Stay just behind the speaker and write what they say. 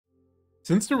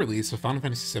Since the release of Final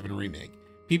Fantasy VII Remake,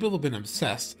 people have been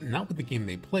obsessed not with the game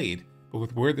they played, but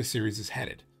with where the series is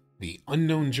headed. The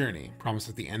unknown journey promised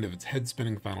at the end of its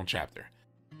head-spinning final chapter.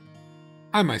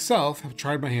 I myself have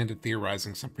tried my hand at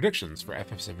theorizing some predictions for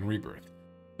FF7 Rebirth,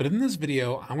 but in this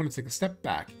video I want to take a step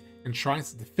back and try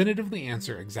to definitively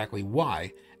answer exactly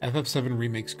why FF7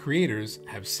 Remake's creators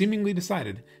have seemingly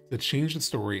decided to change the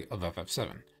story of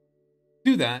FF7. To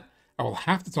do that, I will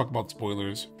have to talk about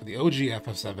spoilers for the OG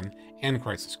FF7 and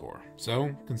Crisis Core,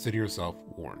 so consider yourself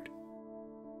warned.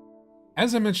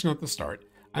 As I mentioned at the start,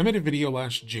 I made a video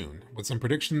last June with some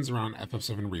predictions around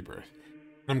FF7 Rebirth,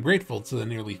 and I'm grateful to the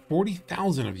nearly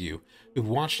 40,000 of you who've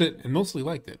watched it and mostly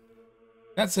liked it.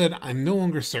 That said, I'm no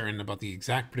longer certain about the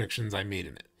exact predictions I made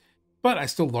in it, but I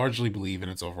still largely believe in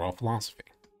its overall philosophy.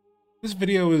 This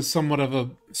video is somewhat of a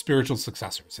spiritual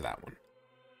successor to that one.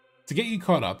 To get you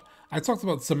caught up, I talked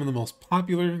about some of the most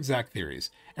popular Zack theories,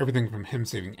 everything from him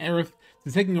saving Aerith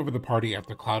to taking over the party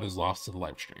after Cloud is lost to the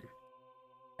livestream.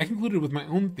 I concluded with my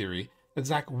own theory that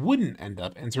Zack wouldn't end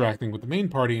up interacting with the main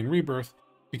party in Rebirth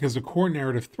because the core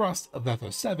narrative thrust of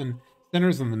FF7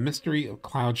 centers on the mystery of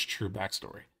Cloud's true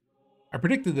backstory. I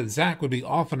predicted that Zack would be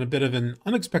off on a bit of an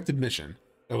unexpected mission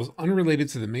that was unrelated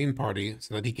to the main party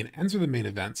so that he can enter the main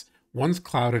events once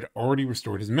Cloud had already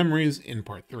restored his memories in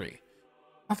Part 3.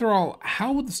 After all,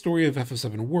 how would the story of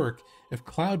FF7 work if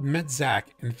Cloud met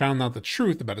Zack and found out the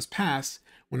truth about his past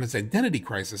when his identity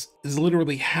crisis is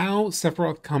literally how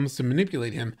Sephiroth comes to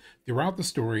manipulate him throughout the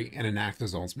story and enact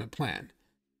his ultimate plan?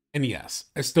 And yes,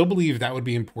 I still believe that would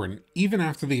be important even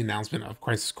after the announcement of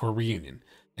Crisis Core Reunion,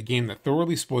 a game that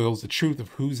thoroughly spoils the truth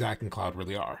of who Zack and Cloud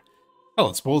really are.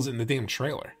 Hell, it spoils it in the damn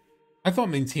trailer. I thought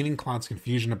maintaining Cloud's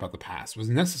confusion about the past was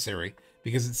necessary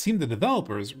because it seemed the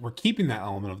developers were keeping that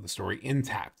element of the story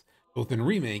intact, both in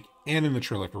Remake and in the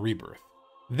trailer for Rebirth.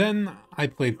 Then I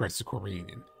played Crisis Core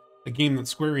Reunion, a game that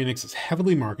Square Enix has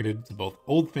heavily marketed to both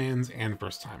old fans and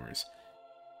first-timers.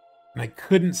 And I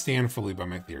couldn't stand fully by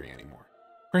my theory anymore.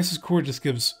 Crisis Core just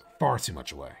gives far too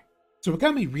much away. So it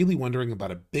got me really wondering about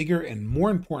a bigger and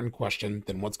more important question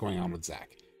than what's going on with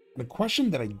Zack, and a question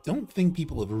that I don't think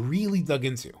people have really dug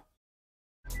into.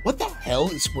 What the hell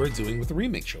is Square doing with the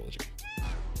Remake Trilogy?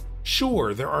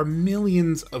 Sure, there are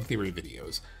millions of theory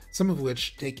videos, some of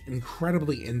which take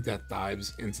incredibly in-depth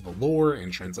dives into the lore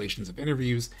and translations of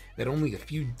interviews that only a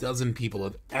few dozen people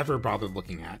have ever bothered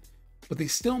looking at, but they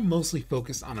still mostly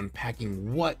focus on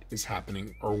unpacking what is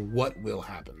happening or what will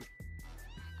happen.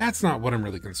 That's not what I'm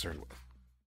really concerned with.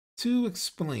 To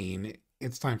explain,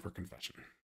 it's time for confession.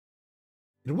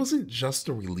 It wasn't just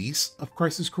the release of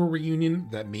Crisis Core Reunion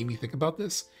that made me think about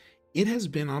this. It has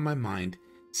been on my mind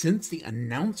since the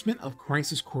announcement of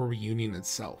Crisis Core Reunion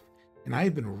itself, and I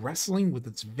have been wrestling with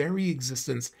its very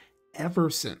existence ever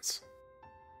since.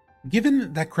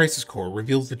 Given that Crisis Core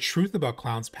reveals the truth about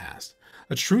Cloud's past,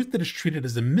 a truth that is treated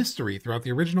as a mystery throughout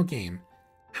the original game,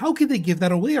 how could they give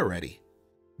that away already?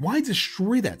 Why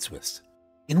destroy that twist?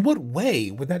 In what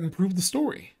way would that improve the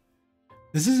story?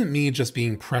 This isn't me just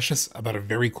being precious about a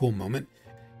very cool moment.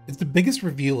 It's the biggest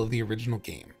reveal of the original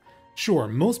game. Sure,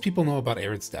 most people know about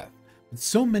Aerith's death, but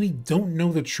so many don't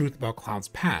know the truth about Cloud's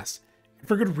past, and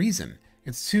for good reason.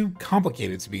 It's too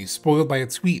complicated to be spoiled by a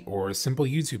tweet or a simple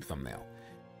YouTube thumbnail,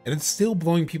 and it's still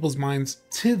blowing people's minds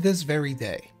to this very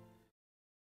day.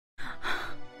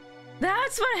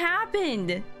 That's what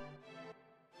happened!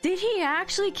 Did he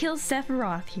actually kill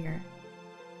Sephiroth here?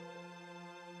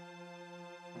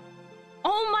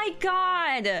 Oh my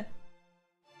god!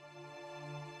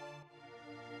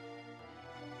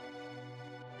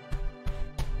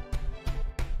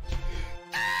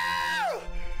 Ah!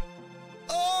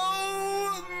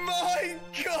 Oh my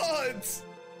god!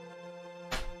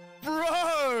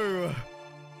 Bro!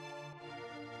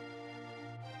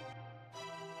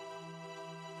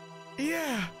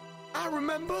 Yeah, I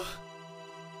remember.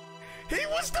 He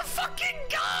was the fucking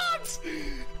god!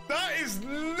 That is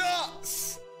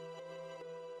nuts!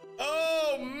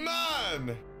 Oh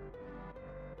man!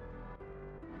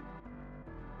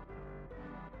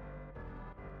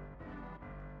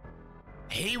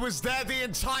 He was there the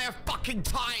entire fucking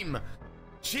time!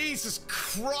 Jesus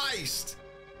Christ!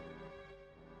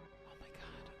 Oh my god.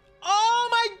 Oh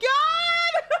my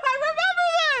god! I remember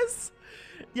this!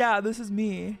 Yeah, this is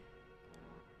me.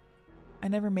 I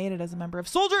never made it as a member of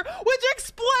Soldier, which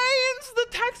explains the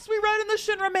text we read in the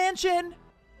Shinra Mansion.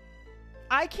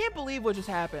 I can't believe what just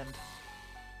happened.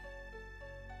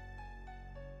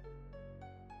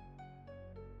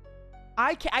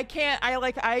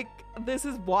 This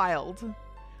is wild.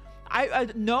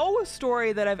 No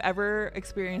story that I've ever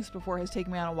experienced before has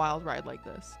taken me on a wild ride like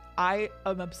this. I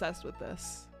am obsessed with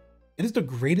this. It is the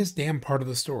greatest damn part of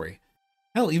the story.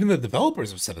 Hell, even the developers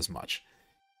have said as much.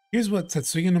 Here's what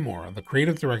Tetsuya Nomura, the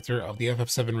creative director of the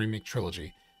FF7 Remake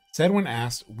Trilogy, said when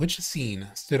asked which scene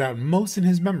stood out most in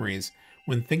his memories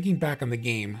when thinking back on the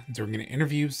game during an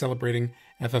interview celebrating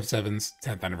FF7's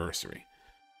 10th anniversary.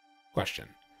 Question.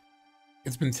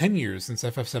 It's been 10 years since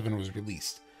FF7 was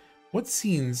released. What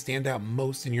scenes stand out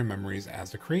most in your memories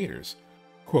as the creators?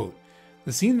 Quote,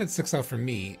 the scene that sticks out for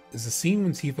me is the scene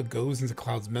when Tifa goes into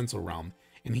Cloud's mental realm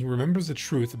and he remembers the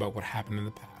truth about what happened in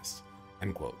the past.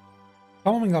 End quote.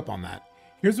 Following up on that,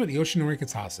 here's what Yoshinori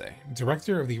Kitase,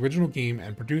 director of the original game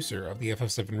and producer of the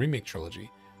FF7 Remake Trilogy,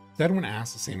 said when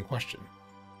asked the same question.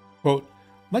 Quote,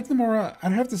 like Nomura,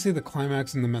 I'd have to say the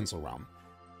climax in the mental realm.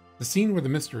 The scene where the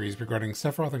mysteries regarding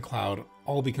Sephiroth and Cloud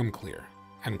all become clear.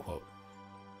 End quote.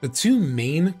 The two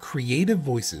main creative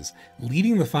voices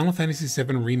leading the Final Fantasy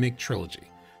VII Remake Trilogy,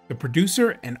 the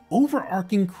producer and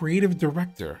overarching creative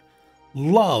director,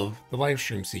 love the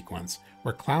livestream sequence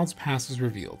where Cloud's past is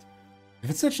revealed.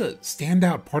 If it's such a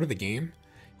standout part of the game,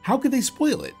 how could they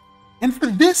spoil it? And for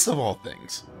this of all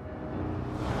things.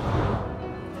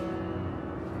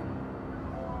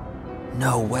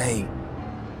 No way.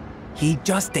 He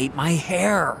just ate my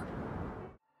hair.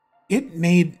 It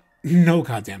made no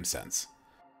goddamn sense.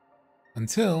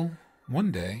 Until,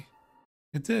 one day,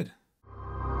 it did.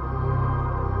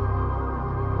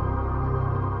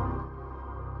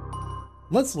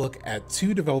 Let's look at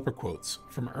two developer quotes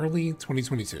from early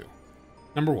 2022.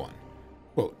 Number 1,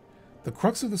 quote, the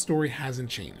crux of the story hasn't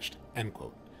changed, end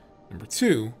quote. Number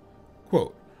 2,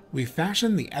 quote, we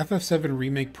fashioned the FF7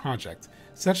 Remake project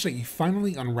such that you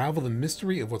finally unravel the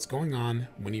mystery of what's going on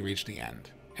when you reach the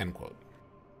end, end quote.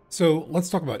 So let's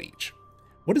talk about each.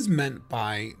 What is meant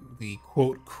by the,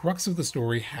 quote, crux of the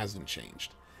story hasn't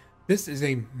changed? This is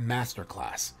a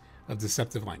masterclass of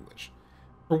deceptive language.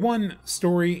 For one,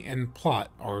 story and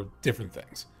plot are different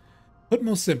things. Put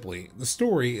most simply, the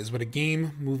story is what a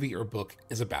game, movie, or book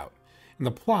is about, and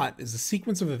the plot is the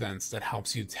sequence of events that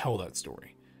helps you tell that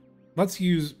story. Let's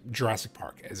use Jurassic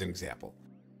Park as an example.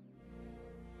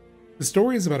 The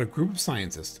story is about a group of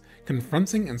scientists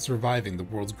confronting and surviving the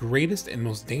world's greatest and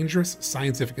most dangerous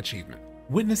scientific achievement,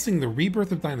 witnessing the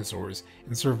rebirth of dinosaurs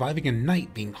and surviving a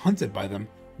night being hunted by them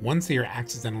once they are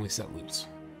accidentally set loose.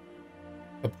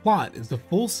 The plot is the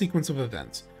full sequence of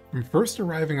events, from first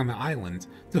arriving on the island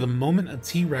to the moment a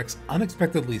T-Rex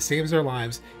unexpectedly saves their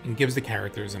lives and gives the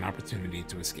characters an opportunity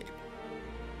to escape.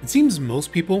 It seems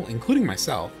most people, including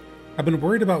myself, have been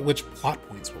worried about which plot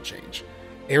points will change.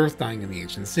 Aerith dying in the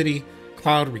ancient city,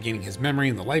 Cloud regaining his memory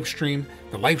in the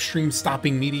livestream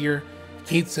stopping Meteor,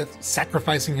 Cait Sith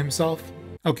sacrificing himself.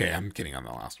 Okay, I'm kidding on the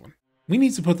last one. We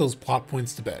need to put those plot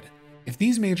points to bed. If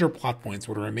these major plot points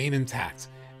were to remain intact,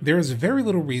 there is very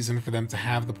little reason for them to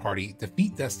have the party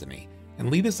defeat Destiny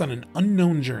and lead us on an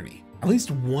unknown journey. At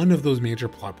least one of those major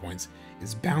plot points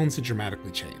is bound to dramatically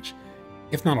change,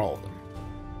 if not all of them.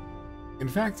 In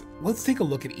fact, let's take a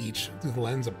look at each through the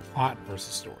lens of plot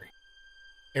versus story.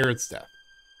 Aerith's death.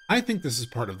 I think this is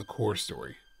part of the core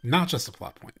story, not just a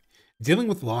plot point. Dealing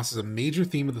with loss is a major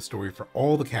theme of the story for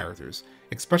all the characters,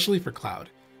 especially for Cloud.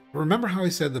 But remember how I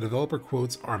said the developer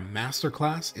quotes are a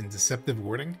masterclass in deceptive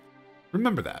wording?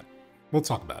 Remember that. We'll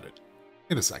talk about it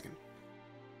in a second.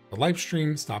 The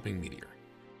livestream stopping Meteor.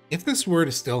 If this were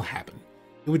to still happen,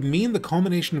 it would mean the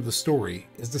culmination of the story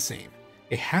is the same.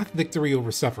 A half victory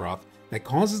over Sephiroth that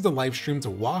causes the livestream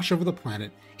to wash over the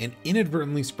planet and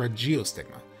inadvertently spread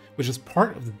geostigma, which is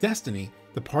part of the destiny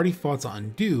the party fought to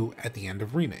undo at the end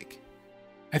of Remake.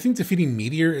 I think defeating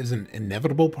Meteor is an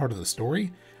inevitable part of the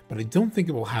story, but I don't think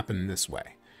it will happen in this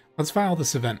way. Let's file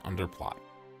this event under plot.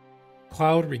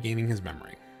 Cloud regaining his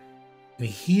memory. And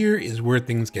here is where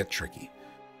things get tricky.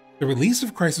 The release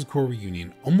of Crisis Core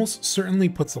Reunion almost certainly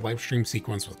puts the livestream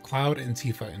sequence with Cloud and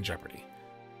Tifa in jeopardy.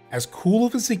 As cool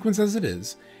of a sequence as it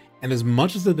is, and as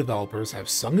much as the developers have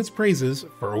sung its praises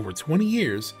for over 20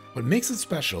 years, what makes it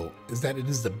special is that it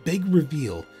is the big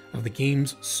reveal of the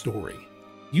game's story.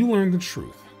 You learn the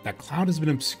truth that Cloud has been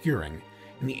obscuring,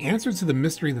 and the answer to the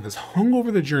mystery that has hung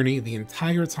over the journey the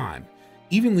entire time,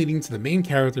 even leading to the main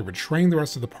character betraying the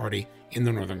rest of the party in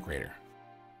the Northern Crater.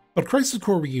 But Crisis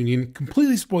Core Reunion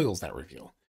completely spoils that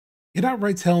reveal. It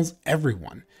outright tells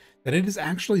everyone that it is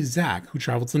actually Zack who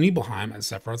traveled to Nibelheim as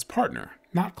Sephiroth's partner,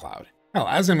 not Cloud. Hell,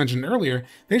 as I mentioned earlier,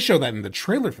 they show that in the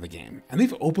trailer for the game, and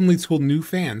they've openly told new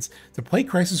fans to play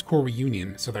Crisis Core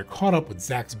Reunion so they're caught up with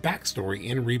Zack's backstory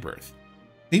in Rebirth.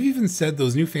 They've even said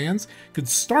those new fans could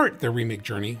start their remake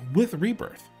journey with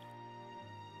Rebirth.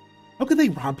 How could they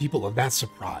rob people of that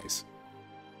surprise?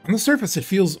 On the surface, it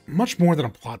feels much more than a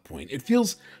plot point. It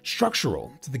feels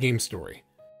structural to the game's story.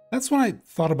 That's when I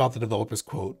thought about the developer's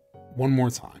quote one more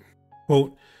time.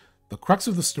 Quote, "The crux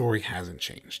of the story hasn't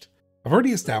changed. I've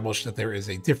already established that there is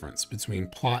a difference between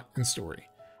plot and story.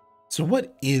 So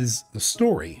what is the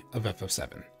story of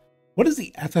FF7? What is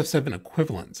the FF7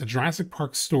 equivalent to Jurassic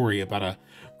Park's story about a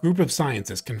group of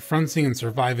scientists confronting and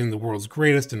surviving the world's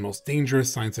greatest and most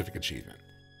dangerous scientific achievement?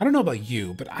 I don't know about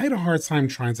you, but I had a hard time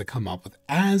trying to come up with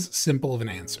as simple of an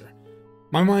answer.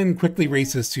 My mind quickly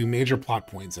races to major plot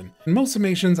points, and most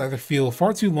summations either feel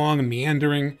far too long and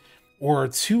meandering, or are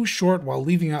too short while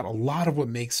leaving out a lot of what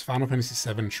makes Final Fantasy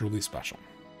VII truly special."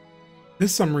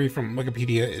 This summary from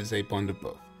Wikipedia is a blend of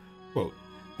both. Quote,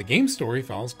 "The game's story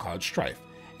follows Cloud Strife,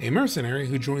 a mercenary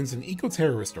who joins an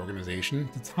eco-terrorist organization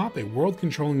to top a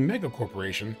world-controlling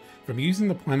megacorporation from using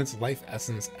the planet's life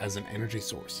essence as an energy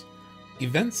source.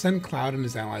 Events send Cloud and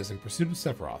his allies in pursuit of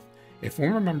Sephiroth, a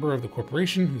former member of the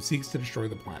corporation who seeks to destroy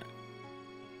the planet."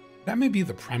 That may be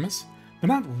the premise, but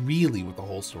not really what the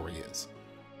whole story is.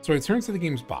 So I turn to the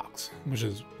game's box, which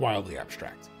is wildly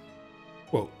abstract.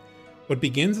 Quote, "What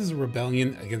begins as a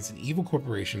rebellion against an evil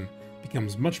corporation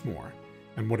becomes much more,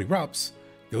 and what erupts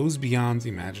goes beyond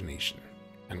imagination."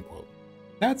 End quote.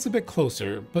 That's a bit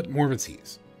closer, but more of a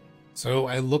tease. So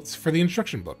I looked for the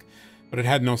instruction book, but it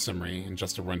had no summary and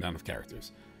just a rundown of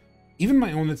characters. Even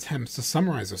my own attempts to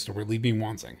summarize the story leave me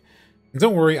wanting. And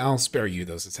don't worry, I'll spare you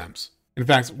those attempts. In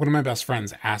fact, one of my best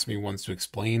friends asked me once to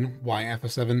explain why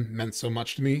FF7 meant so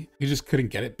much to me. He just couldn't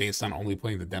get it based on only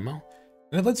playing the demo.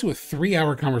 And it led to a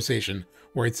 3-hour conversation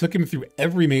where I took him through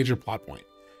every major plot point.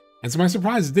 And to my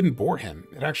surprise, it didn't bore him.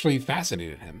 It actually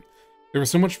fascinated him. There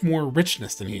was so much more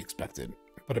richness than he expected.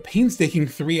 But a painstaking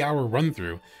 3-hour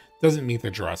run-through doesn't meet the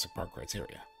Jurassic Park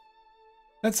criteria.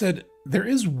 That said, there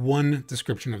is one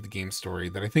description of the game's story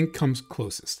that I think comes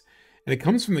closest, and it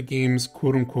comes from the game's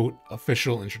quote-unquote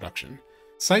official introduction.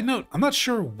 Side note, I'm not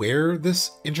sure where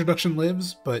this introduction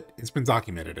lives, but it's been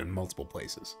documented in multiple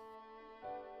places.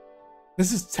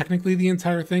 This is technically the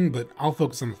entire thing, but I'll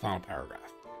focus on the final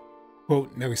paragraph.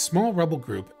 Quote, "Now a small rebel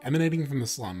group emanating from the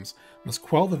slums must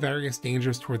quell the various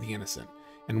dangers toward the innocent,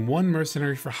 and one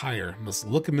mercenary for hire must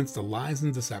look amidst the lies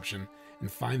and deception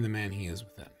and find the man he is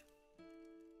within."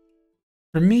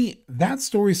 For me, that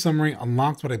story summary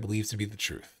unlocked what I believe to be the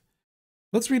truth.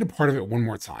 Let's read a part of it one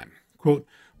more time. Quote,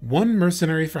 "One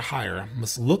mercenary for hire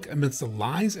must look amidst the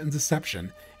lies and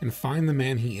deception and find the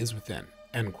man he is within."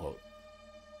 End quote.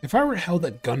 If I were held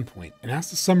at gunpoint and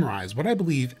asked to summarize what I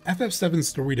believe FF7's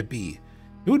story to be,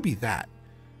 it would be that.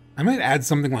 I might add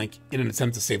something like, "in an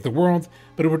attempt to save the world,"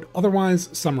 but it would otherwise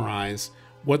summarize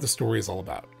what the story is all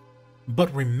about.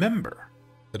 But remember,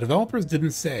 the developers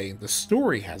didn't say the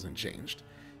story hasn't changed.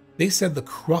 They said the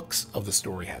crux of the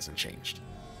story hasn't changed.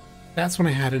 That's when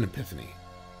I had an epiphany.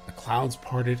 The clouds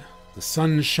parted, the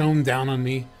sun shone down on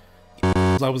me,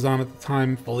 the I was on at the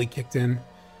time fully kicked in,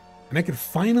 and I could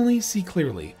finally see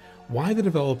clearly why the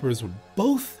developers would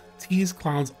both tease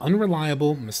Cloud's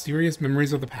unreliable, mysterious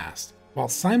memories of the past, while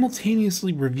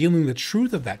simultaneously revealing the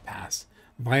truth of that past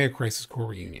via Crisis Core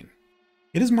Reunion.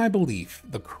 It is my belief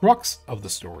the crux of the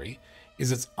story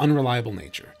is its unreliable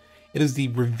nature. It is the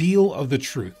reveal of the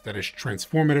truth that is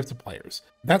transformative to players.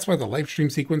 That's why the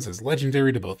livestream sequence is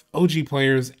legendary to both OG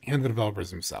players and the developers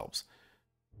themselves.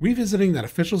 Revisiting that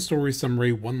official story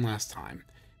summary one last time,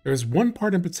 there is one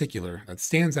part in particular that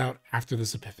stands out after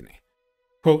this epiphany.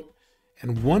 Quote,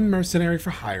 "And one mercenary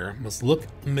for hire must look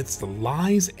amidst the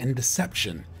lies and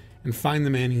deception and find the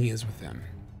man he is within."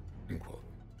 End quote.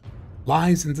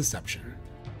 Lies and deception.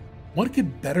 What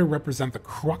could better represent the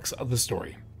crux of the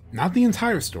story? Not the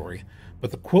entire story,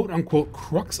 but the quote-unquote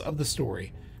crux of the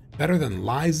story, better than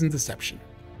lies and deception.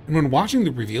 And when watching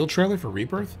the reveal trailer for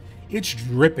Rebirth, it's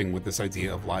dripping with this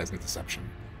idea of lies and deception.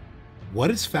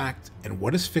 What is fact and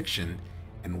what is fiction,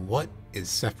 and what is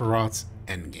Sephiroth's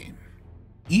endgame?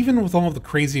 Even with all of the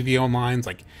crazy VO lines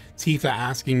like Tifa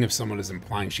asking if someone is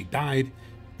implying she died,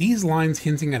 these lines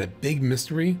hinting at a big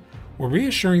mystery were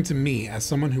reassuring to me as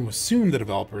someone who assumed the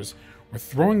developers were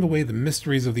throwing away the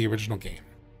mysteries of the original game.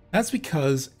 That's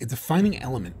because a defining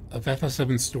element of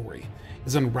FF7's story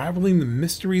is unraveling the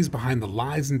mysteries behind the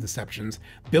lies and deceptions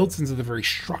built into the very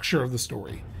structure of the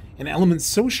story, an element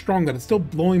so strong that it's still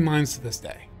blowing minds to this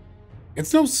day.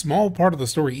 It's no small part of the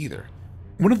story either.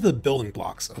 One of the building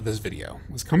blocks of this video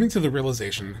was coming to the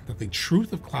realization that the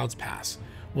truth of Cloud's past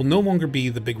will no longer be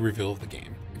the big reveal of the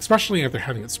game, especially after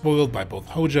having it spoiled by both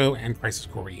Hojo and Crisis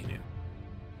Core Reunion.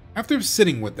 After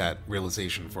sitting with that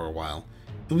realization for a while,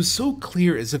 it was so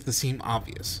clear as if to seem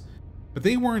obvious, but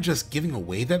they weren't just giving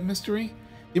away that mystery,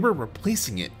 they were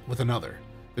replacing it with another,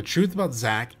 the truth about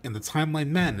Zack and the timeline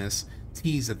madness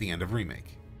teased at the end of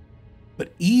Remake.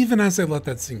 But even as I let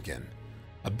that sink in,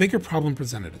 a bigger problem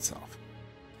presented itself.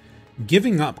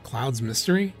 Giving up Cloud's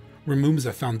mystery removes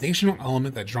a foundational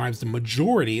element that drives the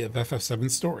majority of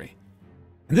FF7's story.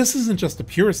 And this isn't just the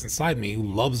purist inside me who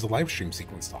loves the livestream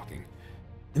sequence talking.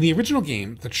 In the original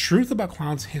game, the truth about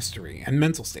Cloud's history and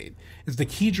mental state is the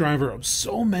key driver of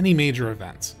so many major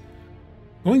events.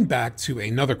 Going back to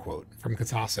another quote from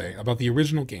Katase about the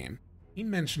original game, he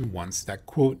mentioned once that,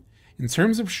 quote, "In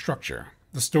terms of structure,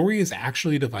 the story is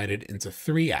actually divided into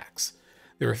 3 acts.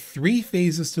 There are 3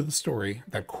 phases to the story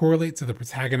that correlate to the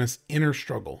protagonist's inner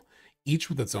struggle, each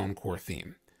with its own core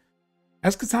theme."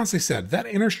 As Katase said, that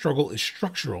inner struggle is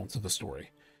structural to the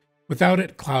story. Without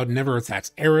it, Cloud never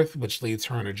attacks Aerith, which leads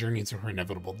her on a journey to her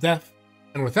inevitable death.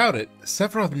 And without it,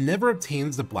 Sephiroth never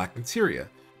obtains the Black Materia,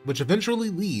 which eventually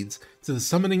leads to the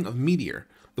summoning of Meteor,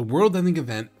 the world-ending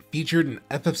event featured in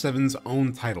FF7's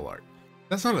own title art.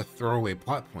 That's not a throwaway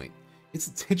plot point, it's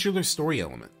a titular story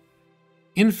element.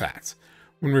 In fact,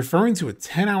 when referring to a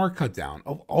 10-hour cutdown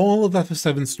of all of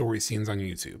FF7's story scenes on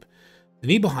YouTube, the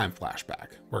Nibelheim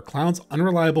flashback, where Cloud's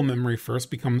unreliable memory first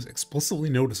becomes explicitly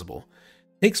noticeable,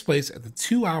 takes place at the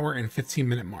 2-hour and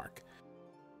 15-minute mark.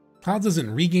 Cloud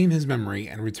doesn't regain his memory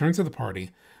and return to the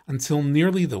party until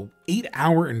nearly the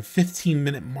 8-hour and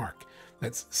 15-minute mark.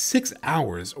 That's 6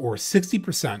 hours or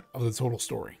 60% of the total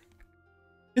story.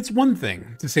 It's one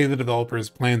thing to say the developers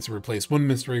plan to replace one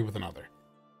mystery with another,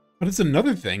 but it's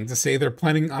another thing to say they're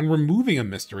planning on removing a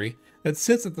mystery that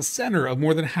sits at the center of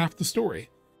more than half the story.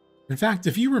 In fact,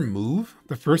 if you remove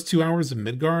the first 2 hours of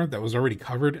Midgar that was already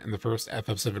covered in the first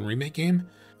FF7 Remake game,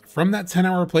 from that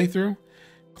 10-hour playthrough,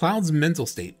 Cloud's mental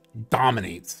state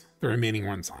dominates the remaining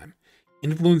runtime,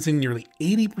 influencing nearly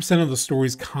 80% of the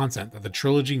story's content that the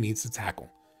trilogy needs to tackle.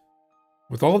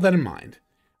 With all of that in mind,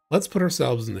 let's put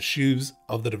ourselves in the shoes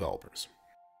of the developers.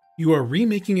 You are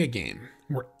remaking a game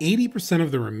where 80%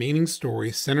 of the remaining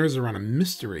story centers around a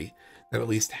mystery that at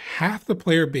least half the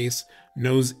player base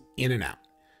knows in and out.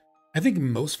 I think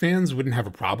most fans wouldn't have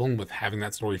a problem with having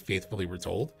that story faithfully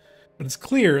retold, but it's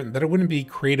clear that it wouldn't be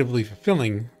creatively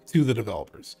fulfilling to the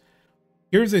developers.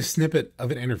 Here's a snippet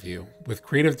of an interview with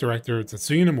creative director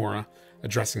Tetsuya Nomura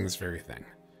addressing this very thing.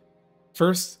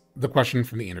 First, the question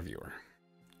from the interviewer.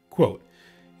 Quote,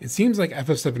 "It seems like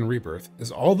FF7 Rebirth is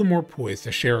all the more poised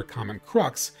to share a common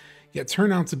crux, yet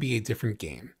turn out to be a different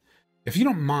game. If you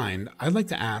don't mind, I'd like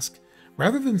to ask,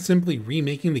 rather than simply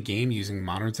remaking the game using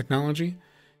modern technology,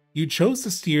 you chose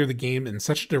to steer the game in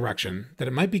such a direction that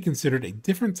it might be considered a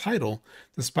different title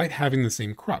despite having the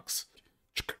same crux."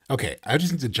 Okay, I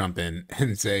just need to jump in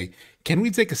and say, can we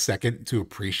take a second to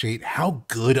appreciate how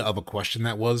good of a question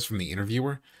that was from the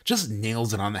interviewer? Just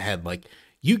nails it on the head. Like,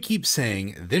 you keep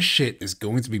saying this shit is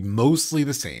going to be mostly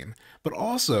the same, but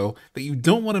also that you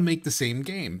don't want to make the same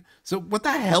game. So what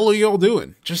the hell are y'all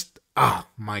doing? Just,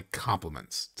 my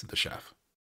compliments to the chef.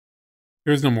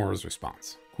 Here's Nomura's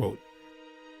response. Quote,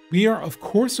 "We are of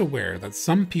course aware that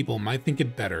some people might think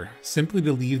it better simply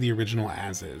to leave the original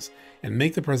as is and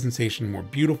make the presentation more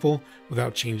beautiful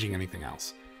without changing anything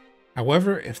else.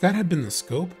 However, if that had been the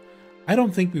scope, I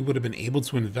don't think we would have been able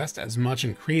to invest as much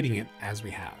in creating it as we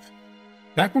have.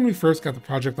 Back when we first got the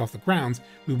project off the ground,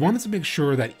 we wanted to make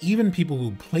sure that even people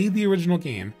who played the original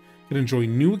game could enjoy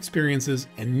new experiences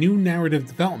and new narrative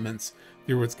developments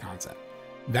through its content.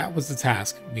 That was the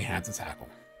task we had to tackle."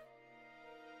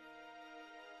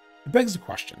 It begs the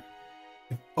question,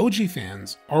 if OG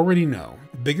fans already know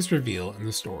the biggest reveal in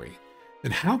the story,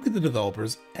 then how could the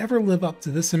developers ever live up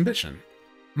to this ambition?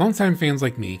 Longtime fans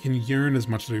like me can yearn as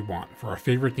much as we want for our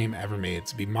favorite game ever made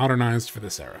to be modernized for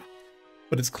this era.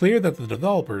 But it's clear that the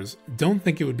developers don't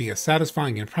think it would be as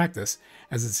satisfying in practice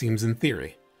as it seems in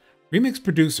theory. Remake's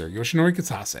producer, Yoshinori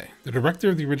Kitase, the director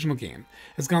of the original game,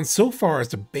 has gone so far as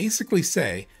to basically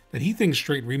say that he thinks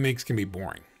straight remakes can be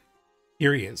boring.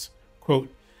 Here he is, quote,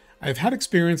 "I've had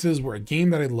experiences where a game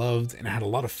that I loved and had a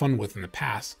lot of fun with in the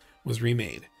past was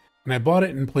remade, and I bought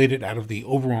it and played it out of the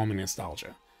overwhelming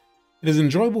nostalgia. It is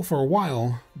enjoyable for a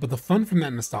while, but the fun from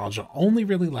that nostalgia only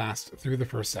really lasts through the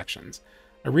first sections.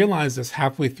 I realized this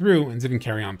halfway through and didn't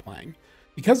carry on playing.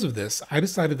 Because of this, I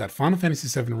decided that Final Fantasy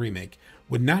VII Remake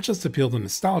would not just appeal to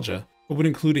nostalgia, but would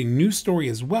include a new story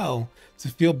as well to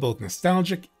feel both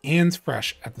nostalgic and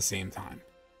fresh at the same time.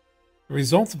 The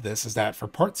result of this is that for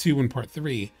Part 2 and Part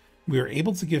 3, we are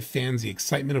able to give fans the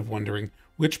excitement of wondering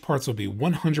which parts will be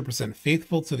 100%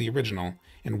 faithful to the original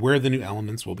and where the new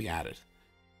elements will be added.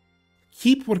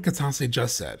 Keep what Katase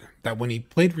just said, that when he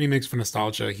played remakes for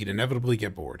nostalgia, he'd inevitably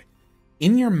get bored,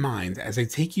 in your mind as I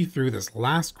take you through this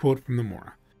last quote from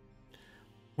Nomura.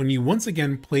 When you once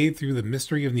again played through the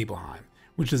mystery of Nibelheim,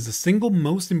 which is the single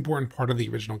most important part of the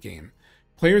original game,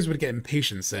 players would get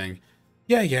impatient saying,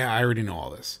 yeah, I already know all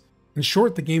this. In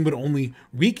short, the game would only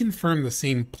reconfirm the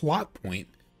same plot point.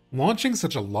 Launching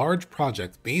such a large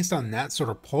project based on that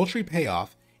sort of paltry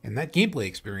payoff and that gameplay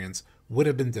experience would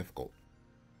have been difficult.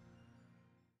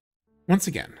 Once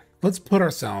again, let's put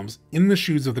ourselves in the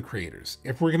shoes of the creators.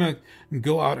 If we're gonna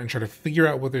go out and try to figure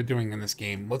out what they're doing in this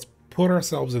game, let's put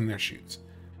ourselves in their shoes.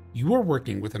 You are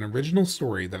working with an original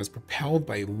story that is propelled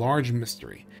by a large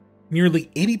mystery.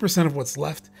 Nearly 80% of what's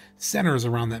left centers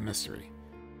around that mystery.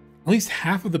 At least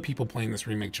half of the people playing this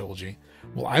remake trilogy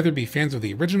will either be fans of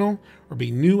the original or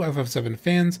be new FF7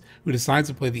 fans who decide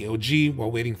to play the OG while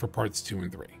waiting for parts 2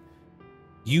 and 3.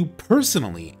 You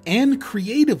personally and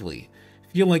creatively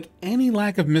feel like any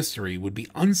lack of mystery would be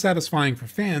unsatisfying for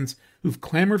fans who've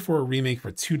clamored for a remake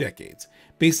for 2 decades,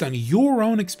 based on your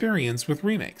own experience with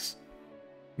remakes.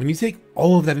 When you take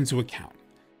all of that into account,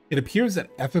 it appears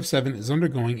that FF7 is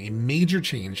undergoing a major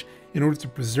change in order to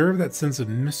preserve that sense of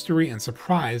mystery and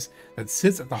surprise that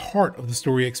sits at the heart of the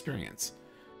story experience.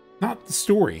 Not the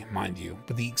story, mind you,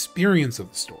 but the experience of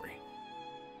the story.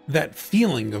 That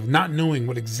feeling of not knowing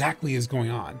what exactly is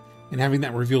going on and having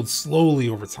that revealed slowly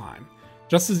over time,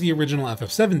 just as the original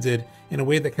FF7 did in a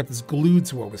way that kept us glued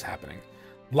to what was happening,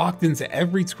 locked into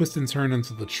every twist and turn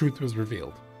until the truth was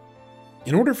revealed.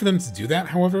 In order for them to do that,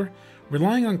 however,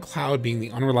 relying on Cloud being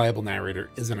the unreliable narrator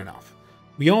isn't enough.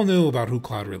 We all know about who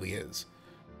Cloud really is.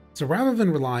 So rather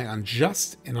than rely on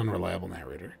just an unreliable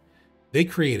narrator, they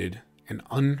created an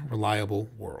unreliable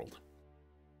world.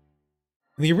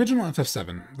 In the original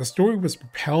FF7, the story was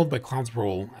propelled by Cloud's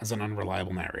role as an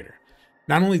unreliable narrator.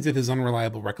 Not only did his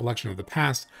unreliable recollection of the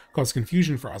past cause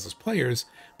confusion for us as players,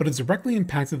 but it directly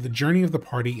impacted the journey of the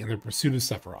party in their pursuit of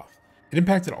Sephiroth. It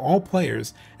impacted all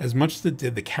players as much as it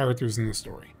did the characters in the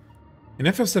story. In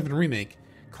FF7 Remake,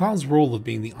 Cloud's role of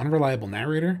being the unreliable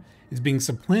narrator is being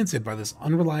supplanted by this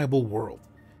unreliable world,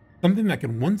 something that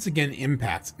can once again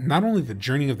impact not only the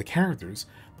journey of the characters,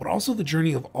 but also the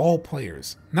journey of all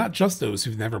players, not just those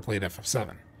who've never played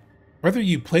FF7. Whether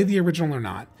you play the original or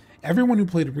not, everyone who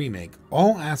played Remake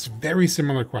all asked very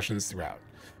similar questions throughout.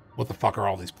 What the fuck are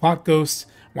all these plot ghosts?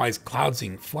 Why is Cloud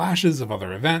seeing flashes of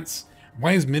other events?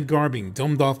 Why is Midgar being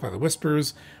domed off by the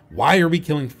Whispers? Why are we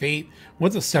killing Fate?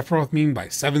 What does Sephiroth mean by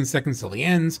 7 seconds till the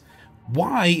ends?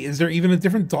 Why is there even a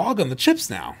different dog on the chips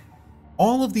now?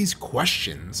 All of these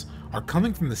questions are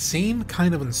coming from the same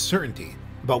kind of uncertainty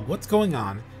about what's going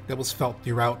on that was felt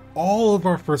throughout all of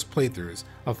our first playthroughs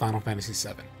of Final Fantasy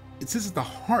VII. It sits at the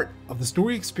heart of the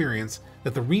story experience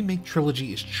that the Remake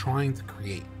Trilogy is trying to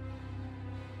create.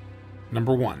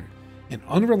 Number 1. An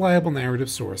unreliable narrative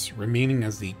source remaining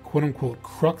as the quote-unquote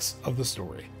crux of the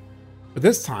story, but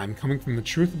this time coming from the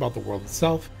truth about the world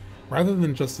itself rather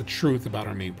than just the truth about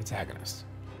our main protagonist.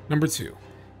 Number 2.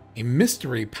 A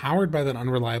mystery powered by that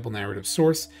unreliable narrative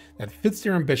source that fits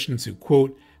their ambition to,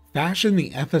 quote, fashion the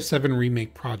FF7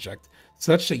 Remake project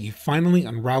such that you finally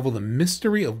unravel the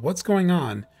mystery of what's going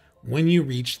on when you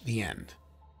reach the end.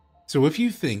 So if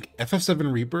you think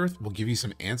FF7 Rebirth will give you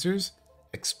some answers,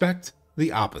 expect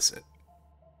the opposite.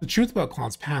 The truth about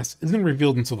Cloud's past isn't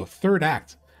revealed until the 3rd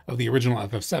act of the original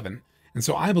FF7, and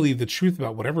so I believe the truth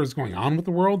about whatever is going on with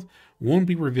the world won't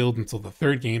be revealed until the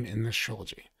 3rd game in this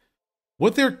trilogy.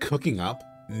 What they're cooking up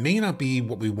may not be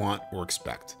what we want or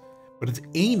expect, but it's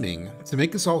aiming to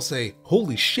make us all say,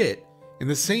 holy shit, in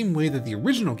the same way that the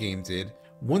original game did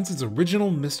once its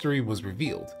original mystery was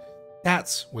revealed.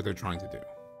 That's what they're trying to do.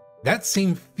 That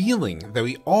same feeling that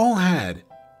we all had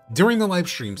during the live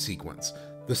stream sequence,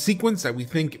 the sequence that we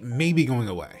think may be going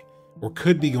away, or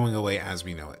could be going away as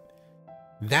we know it.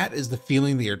 That is the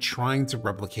feeling they are trying to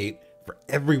replicate for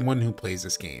everyone who plays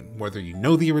this game, whether you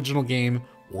know the original game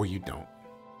or you don't.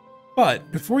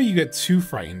 But before you get too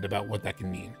frightened about what that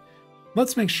can mean,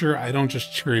 let's make sure I don't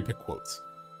just cherry pick quotes.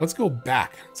 Let's go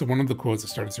back to one of the quotes I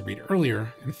started to read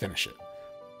earlier and finish it.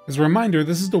 As a reminder,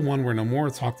 this is the one where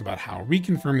Nomura talked about how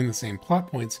reconfirming the same plot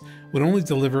points would only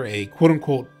deliver a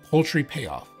quote-unquote paltry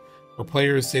payoff, where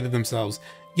players say to themselves,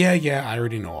 yeah, I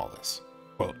already know all this.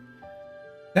 Quote,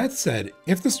 that said,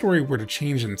 if the story were to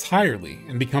change entirely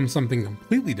and become something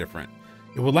completely different,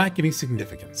 it would lack any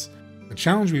significance. The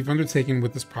challenge we've undertaken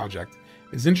with this project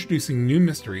is introducing new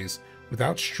mysteries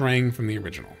without straying from the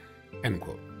original. End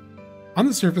quote. On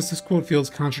the surface, this quote feels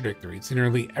contradictory to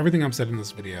nearly everything I've said in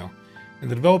this video, and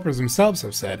the developers themselves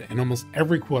have said in almost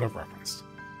every quote I've referenced.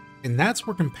 And that's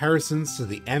where comparisons to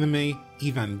the anime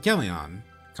Evangelion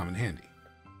come in handy.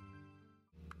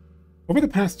 Over the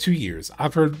past 2 years,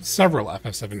 I've heard several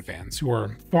FF7 fans who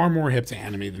are far more hip to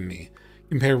anime than me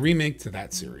compare Remake to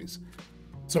that series.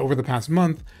 So over the past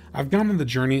month, I've gone on the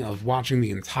journey of watching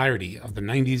the entirety of the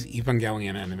 90s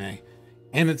Evangelion anime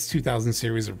and its 2000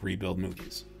 series of rebuild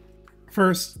movies.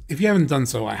 First, if you haven't done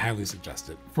so, I highly suggest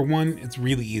it. For one, it's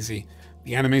really easy.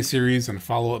 The anime series and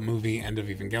follow-up movie End of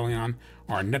Evangelion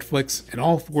are on Netflix, and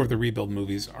all 4 of the rebuild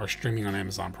movies are streaming on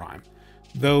Amazon Prime.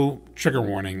 Though, trigger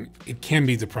warning, it can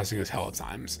be depressing as hell at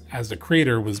times, as the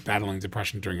creator was battling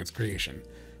depression during its creation.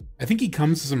 I think he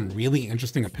comes to some really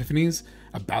interesting epiphanies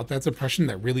about that depression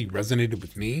that really resonated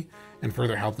with me and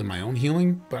further helped in my own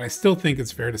healing, but I still think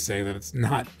it's fair to say that it's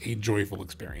not a joyful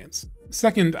experience.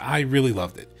 Second, I really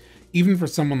loved it, even for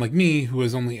someone like me who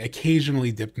has only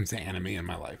occasionally dipped into anime in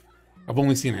my life. I've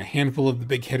only seen a handful of the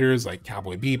big hitters like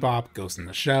Cowboy Bebop, Ghost in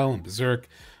the Shell, and Berserk,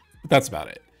 but that's about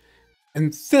it.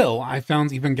 And still, I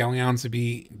found Evangelion to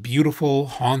be beautiful,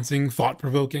 haunting,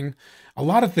 thought-provoking. A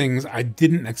lot of things I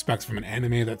didn't expect from an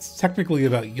anime that's technically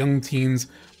about young teens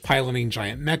piloting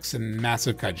giant mechs and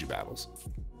massive kaiju battles.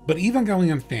 But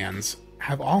Evangelion fans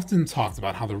have often talked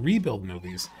about how the rebuild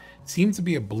movies seem to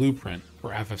be a blueprint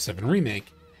for FF7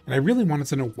 Remake, and I really wanted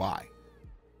to know why.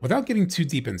 Without getting too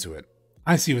deep into it,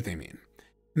 I see what they mean.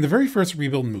 In the very first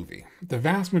rebuild movie, the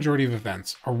vast majority of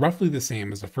events are roughly the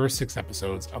same as the first 6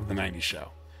 episodes of the 90s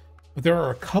show, but there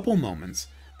are a couple moments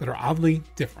that are oddly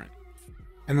different.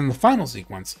 And then the final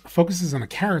sequence focuses on a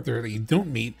character that you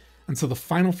don't meet until the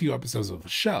final few episodes of the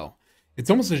show. It's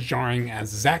almost as jarring as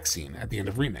Zack's scene at the end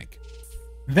of Remake.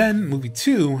 Then movie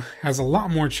 2 has a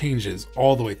lot more changes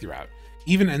all the way throughout,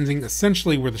 even ending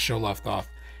essentially where the show left off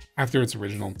after its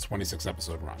original 26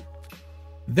 episode run.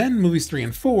 Then movies 3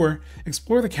 and 4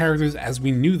 explore the characters as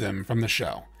we knew them from the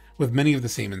show, with many of the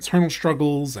same internal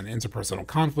struggles and interpersonal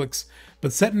conflicts,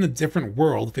 but set in a different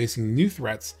world facing new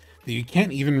threats that you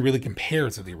can't even really compare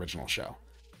to the original show.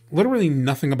 Literally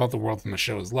nothing about the world from the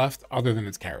show is left other than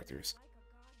its characters.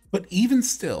 But even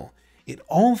still, it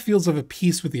all feels of a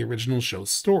piece with the original show's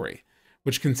story,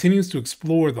 which continues to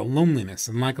explore the loneliness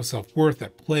and lack of self-worth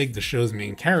that plagued the show's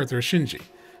main character, Shinji,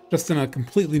 just in a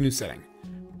completely new setting.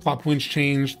 Plot points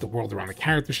change, the world around the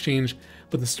characters change,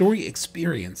 but the story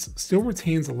experience still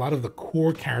retains a lot of the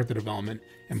core character development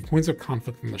and points of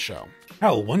conflict from the show.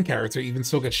 Hell, one character even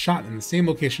still gets shot in the same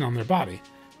location on their body,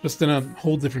 just in a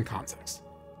whole different context.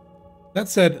 That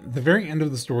said, the very end of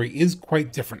the story is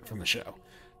quite different from the show,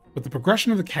 but the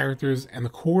progression of the characters and the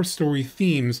core story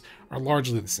themes are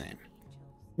largely the same.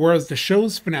 Whereas the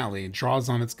show's finale draws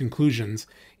on its conclusions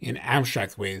in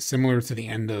abstract ways similar to the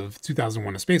end of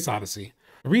 2001: A Space Odyssey,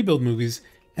 the rebuild movies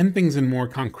end things in more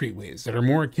concrete ways that are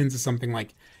more akin to something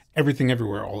like Everything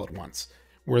Everywhere All at Once,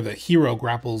 where the hero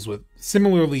grapples with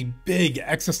similarly big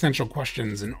existential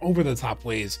questions in over-the-top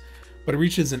ways, but it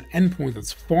reaches an endpoint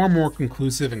that's far more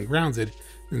conclusive and grounded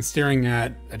than staring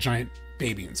at a giant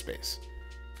baby in space.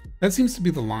 That seems to be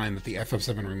the line that the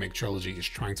FF7 Remake Trilogy is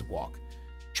trying to walk,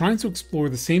 trying to explore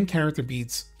the same character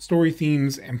beats, story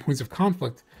themes, and points of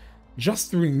conflict just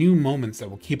through new moments that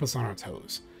will keep us on our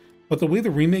toes. But the way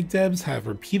the remake devs have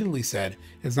repeatedly said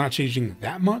it's not changing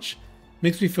that much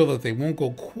makes me feel that they won't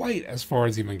go quite as far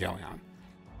as Evangelion.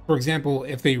 For example,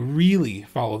 if they really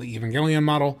follow the Evangelion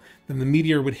model, then the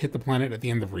meteor would hit the planet at the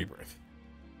end of Rebirth.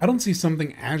 I don't see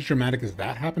something as dramatic as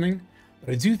that happening, but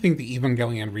I do think the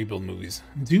Evangelion rebuild movies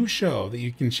do show that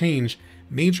you can change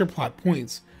major plot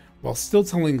points while still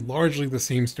telling largely the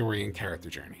same story and character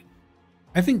journey.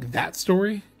 I think that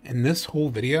story and this whole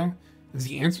video is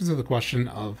the answer to the question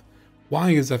of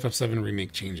why is FF7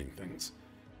 Remake changing things?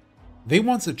 They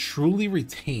want to truly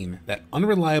retain that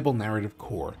unreliable narrative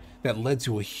core that led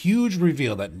to a huge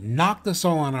reveal that knocked us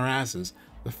all on our asses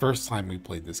the first time we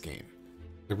played this game.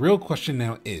 The real question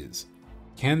now is,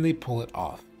 can they pull it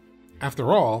off?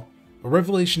 After all, a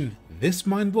revelation this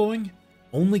mind-blowing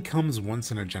only comes once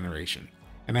in a generation,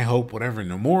 and I hope whatever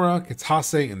Nomura,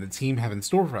 Kitase, and the team have in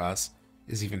store for us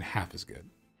is even half as good.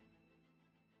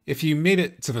 If you made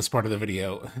it to this part of the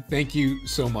video, thank you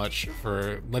so much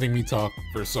for letting me talk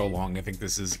for so long. I think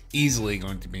this is easily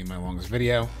going to be my longest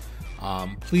video.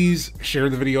 Please share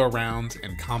the video around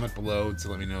and comment below to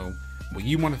let me know what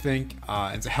you want to think,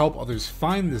 and to help others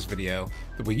find this video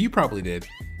the way you probably did,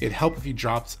 it'd help if you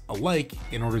dropped a like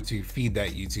in order to feed that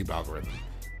YouTube algorithm.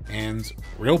 And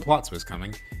real plot twist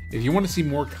coming, if you want to see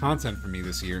more content from me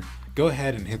this year, go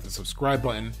ahead and hit the subscribe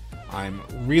button. I'm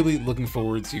really looking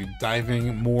forward to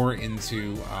diving more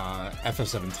into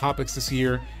FF7 topics this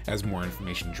year as more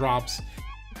information drops.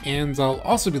 And I'll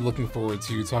also be looking forward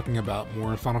to talking about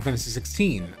more Final Fantasy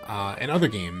XVI and other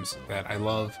games that I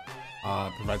love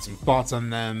provide some thoughts on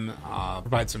them,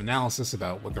 provide some analysis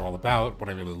about what they're all about, what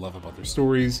I really love about their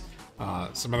stories.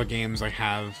 Some other games I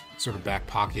have sort of back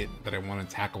pocket that I want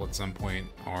to tackle at some point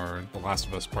are The Last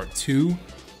of Us Part 2,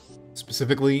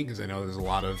 specifically, because I know there's a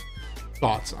lot of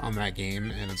thoughts on that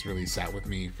game, and it's really sat with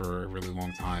me for a really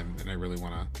long time, and I really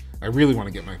want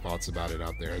to get my thoughts about it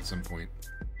out there at some point.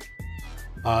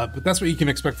 But that's what you can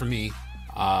expect from me.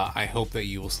 I hope that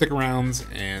you will stick around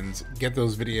and get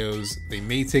those videos. They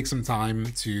may take some time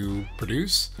to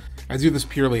produce. I do this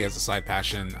purely as a side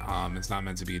passion. It's not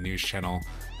meant to be a news channel.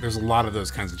 There's a lot of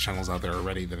those kinds of channels out there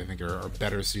already that I think are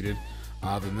better suited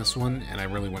than this one, and I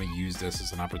really want to use this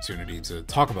as an opportunity to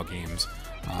talk about games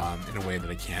in a way that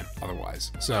I can't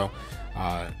otherwise. So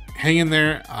hang in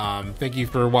there. Thank you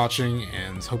for watching,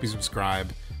 and hope you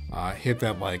subscribe. Hit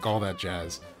that like, all that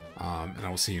jazz, and I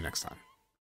will see you next time.